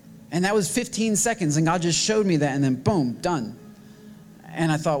 And that was 15 seconds. And God just showed me that. And then boom, done.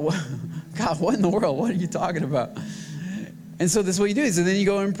 And I thought, well, God, what in the world? What are you talking about? And so this is what you do. So then you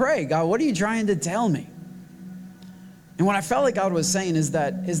go and pray. God, what are you trying to tell me? And what I felt like God was saying is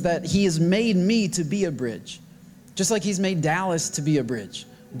that he has made me to be a bridge. Just like he's made Dallas to be a bridge.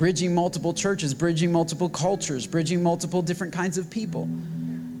 Bridging multiple churches, bridging multiple cultures, bridging multiple different kinds of people.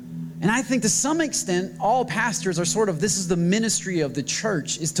 And I think to some extent, all pastors are sort of, this is the ministry of the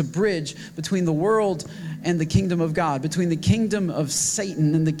church, is to bridge between the world and the kingdom of God, between the kingdom of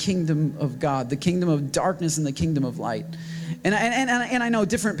Satan and the kingdom of God, the kingdom of darkness and the kingdom of light. And I know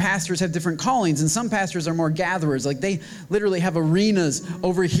different pastors have different callings, and some pastors are more gatherers. Like they literally have arenas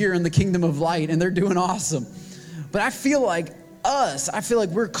over here in the kingdom of light, and they're doing awesome. But I feel like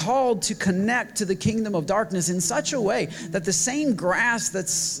we're called to connect to the kingdom of darkness in such a way that the same grass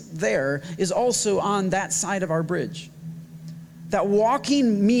that's there is also on that side of our bridge. That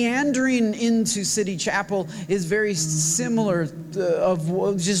meandering into City Chapel is very similar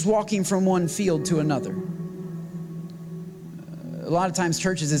of just walking from one field to another. A lot of times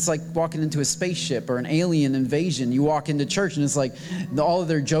churches, it's like walking into a spaceship or an alien invasion. You walk into church and it's like all of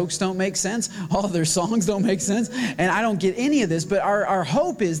their jokes don't make sense. All of their songs don't make sense. And I don't get any of this, but our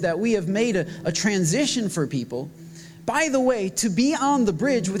hope is that we have made a transition for people, by the way, to be on the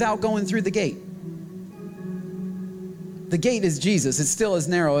bridge without going through the gate. The gate is Jesus. It's still as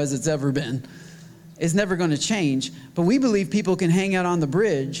narrow as it's ever been. It's never going to change. But we believe people can hang out on the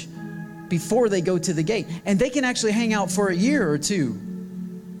bridge before they go to the gate. And they can actually hang out for a year or two,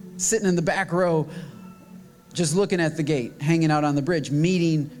 sitting in the back row, just looking at the gate, hanging out on the bridge,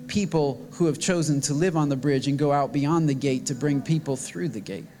 meeting people who have chosen to live on the bridge and go out beyond the gate to bring people through the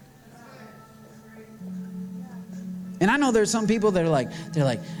gate. And I know there's some people that are like,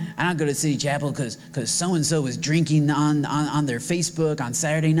 I don't go to City Chapel because so-and-so was drinking on their Facebook on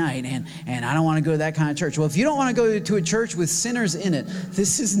Saturday night, and I don't want to go to that kind of church. Well, if you don't want to go to a church with sinners in it,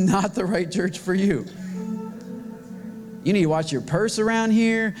 this is not the right church for you. You need to watch your purse around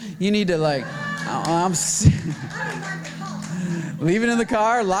here. You need to leave it in the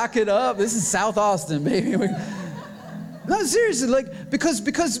car, lock it up. This is South Austin, baby. No, seriously,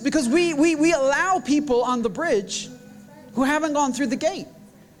 because we allow people on the bridge who haven't gone through the gate.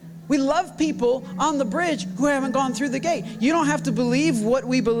 We love people on the bridge who haven't gone through the gate. You don't have to believe what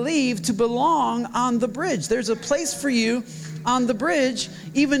we believe to belong on the bridge. There's a place for you on the bridge,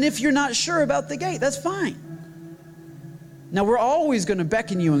 even if you're not sure about the gate. That's fine. Now, we're always going to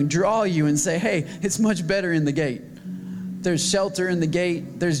beckon you and draw you and say, hey, it's much better in the gate. There's shelter in the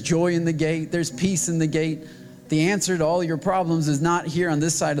gate. There's joy in the gate. There's peace in the gate. The answer to all your problems is not here on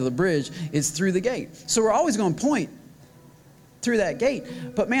this side of the bridge. It's through the gate. So we're always going to point through that gate.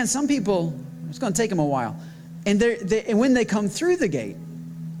 But man, some people, it's going to take them a while. And when they come through the gate,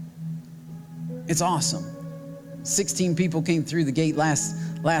 it's awesome. 16 people came through the gate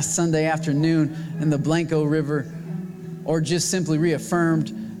last Sunday afternoon in the Blanco River, or just simply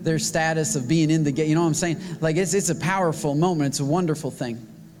reaffirmed their status of being in the gate. You know what I'm saying? Like it's a powerful moment. It's a wonderful thing.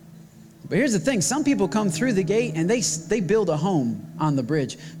 But here's the thing. Some people come through the gate and they build a home on the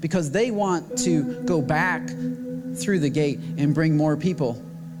bridge because they want to go back through the gate and bring more people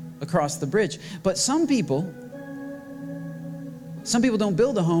across the bridge. But some people don't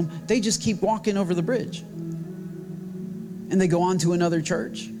build a home. They just keep walking over the bridge. And they go on to another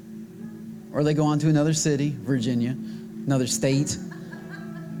church, or they go on to another city, Virginia, another state.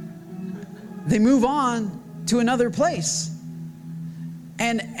 They move on to another place.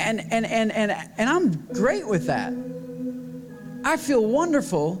 And I'm great with that. I feel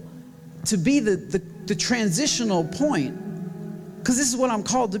wonderful to be the transitional point, because this is what I'm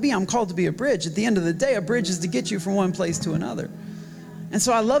called to be. I'm called to be a bridge. At the end of the day, a bridge is to get you from one place to another. And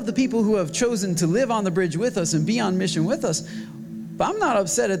so I love the people who have chosen to live on the bridge with us and be on mission with us. But I'm not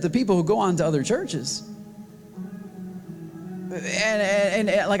upset at the people who go on to other churches. And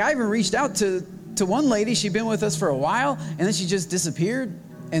like I even reached out to one lady. She'd been with us for a while, and then she just disappeared.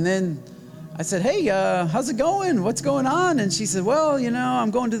 And then I said, hey, how's it going? What's going on? And she said, well, I'm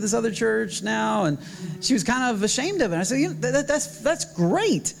going to this other church now. And she was kind of ashamed of it. I said, that's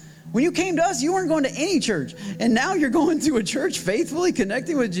great. When you came to us, you weren't going to any church. And now you're going to a church faithfully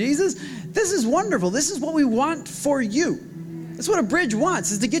connecting with Jesus. This is wonderful. This is what we want for you. That's what a bridge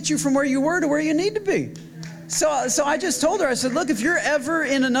wants, is to get you from where you were to where you need to be. So I just told her, I said, look, if you're ever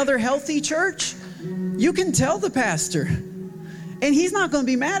in another healthy church, you can tell the pastor. And he's not going to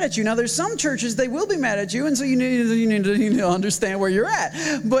be mad at you. Now, there's some churches, they will be mad at you, and so you need to understand where you're at.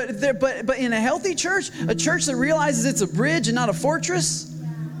 But in a healthy church, a church that realizes it's a bridge and not a fortress,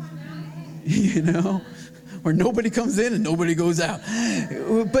 where nobody comes in and nobody goes out.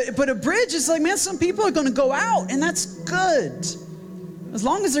 But a bridge is like, man, some people are going to go out, and that's good. As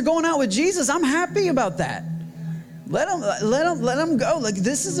long as they're going out with Jesus, I'm happy about that. Let them go. Like,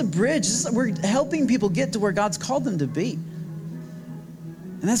 this is a bridge. We're helping people get to where God's called them to be.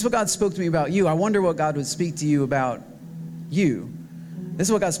 And that's what God spoke to me about you. I wonder what God would speak to you about you. This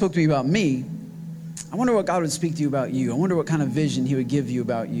is what God spoke to me about me. I wonder what God would speak to you about you. I wonder what kind of vision he would give you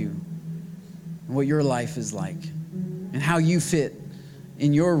about you and what your life is like and how you fit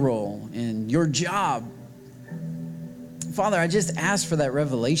in your role, in your job. Father, I just ask for that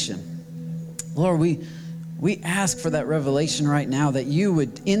revelation. Lord, we ask for that revelation right now, that you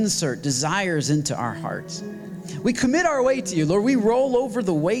would insert desires into our hearts. We commit our way to you, Lord. We roll over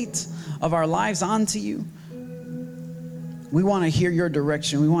the weight of our lives onto you. We want to hear your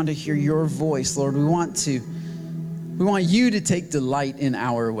direction. We want to hear your voice, Lord. We want you to take delight in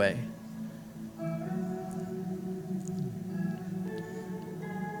our way.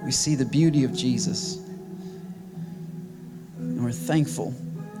 We see the beauty of Jesus, and we're thankful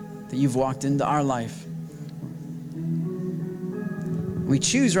that you've walked into our life. We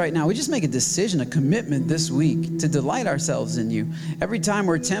choose right now, we just make a decision, a commitment this week to delight ourselves in you. Every time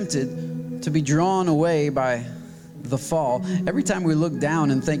we're tempted to be drawn away by the fall, every time we look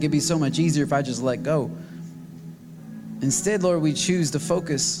down and think it'd be so much easier if I just let go. Instead, Lord, we choose to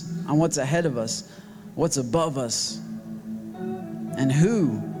focus on what's ahead of us, what's above us, and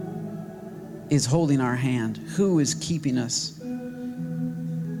who is holding our hand, who is keeping us.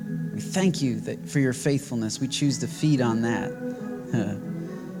 We thank you for your faithfulness. We choose to feed on that.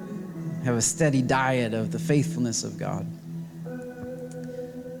 Have a steady diet of the faithfulness of God.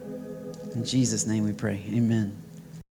 In Jesus' name we pray. Amen.